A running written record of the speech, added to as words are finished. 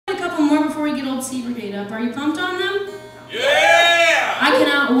before we get Old Sea Brigade up. Are you pumped on them? Yeah! I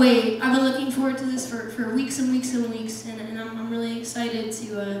cannot wait. I've been looking forward to this for weeks and weeks and weeks, and I'm really excited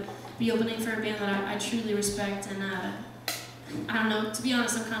to be opening for a band that I truly respect, and I don't know, to be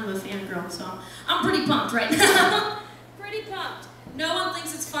honest, I'm kind of a fangirl, so I'm pretty pumped right now. Pretty pumped. No one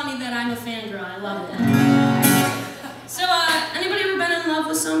thinks it's funny that I'm a fangirl. I love it. So, anybody ever been in love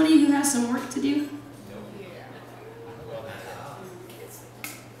with somebody who has some work to do?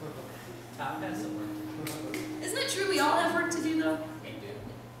 Isn't it true we all have work to do, though?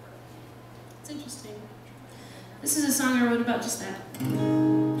 It's interesting. This is a song I wrote about just that.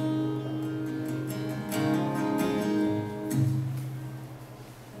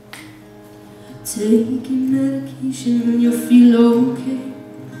 Taking medication and you'll feel okay.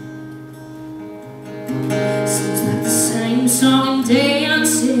 Seems like the same song and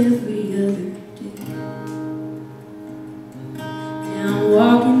dance every other day. Now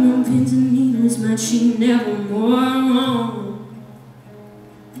walking on pins and needles, might she never more wrong.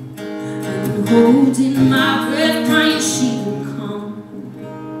 I'm holding my breath, praying she will come.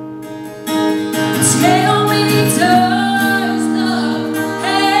 Tell me, does love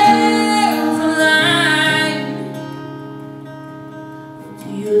have a line? Or do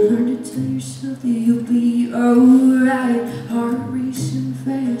you learn to tell yourself that you'll be alright? Heart racing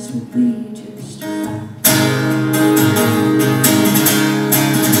fast will be just fine.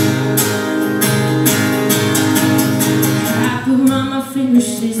 Around my fingers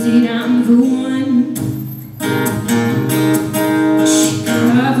says that I'm the one. She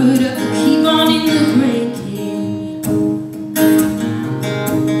covered up the keep on in the Grand Canyon.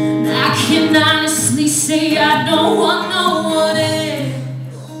 And I can honestly say I don't want no one else.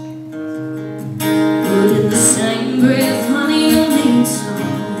 But in the same breath, honey, you'll need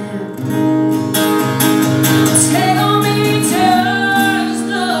someone else. Tell me, does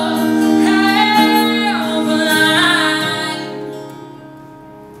love have a line?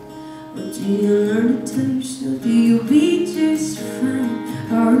 Or do you learn to tell yourself that you'll be just fine?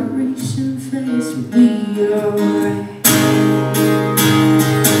 Heart racing fast will be alright.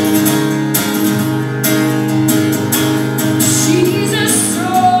 She's a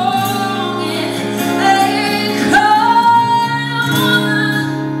strong and kind woman,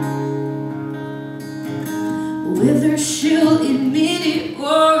 whether she'll admit it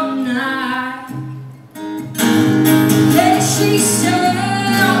or not. That she said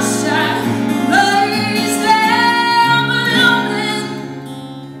outside, raise them alone.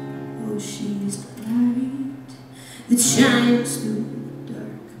 Oh, she's the light that shines through the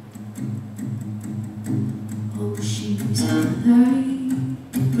dark. Oh, she's the light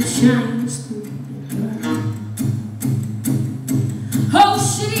that shines through the dark. Oh,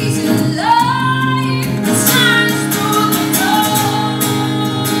 she's the light that shines through the dark.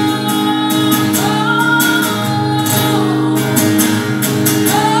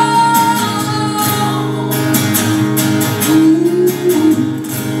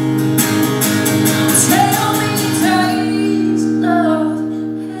 Tell me, does love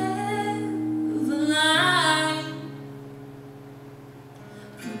have a line?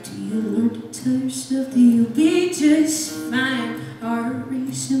 Or do you learn to tell yourself that you'll be just fine? Heart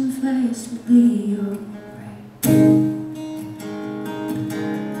racing fast will be alright.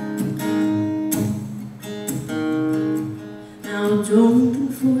 Now don't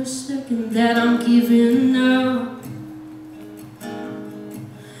think for a second that I'm giving up.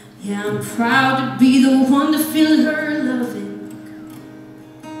 Yeah, I'm proud to be the one to feel her loving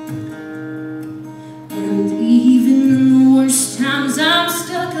cup. And even in the worst times I'm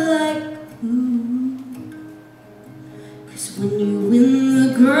stuck like glue. 'Cause when you win the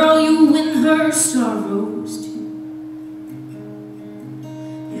girl, you win her sorrows too.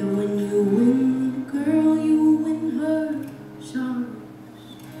 Yeah, when you win the girl, you win her sorrows.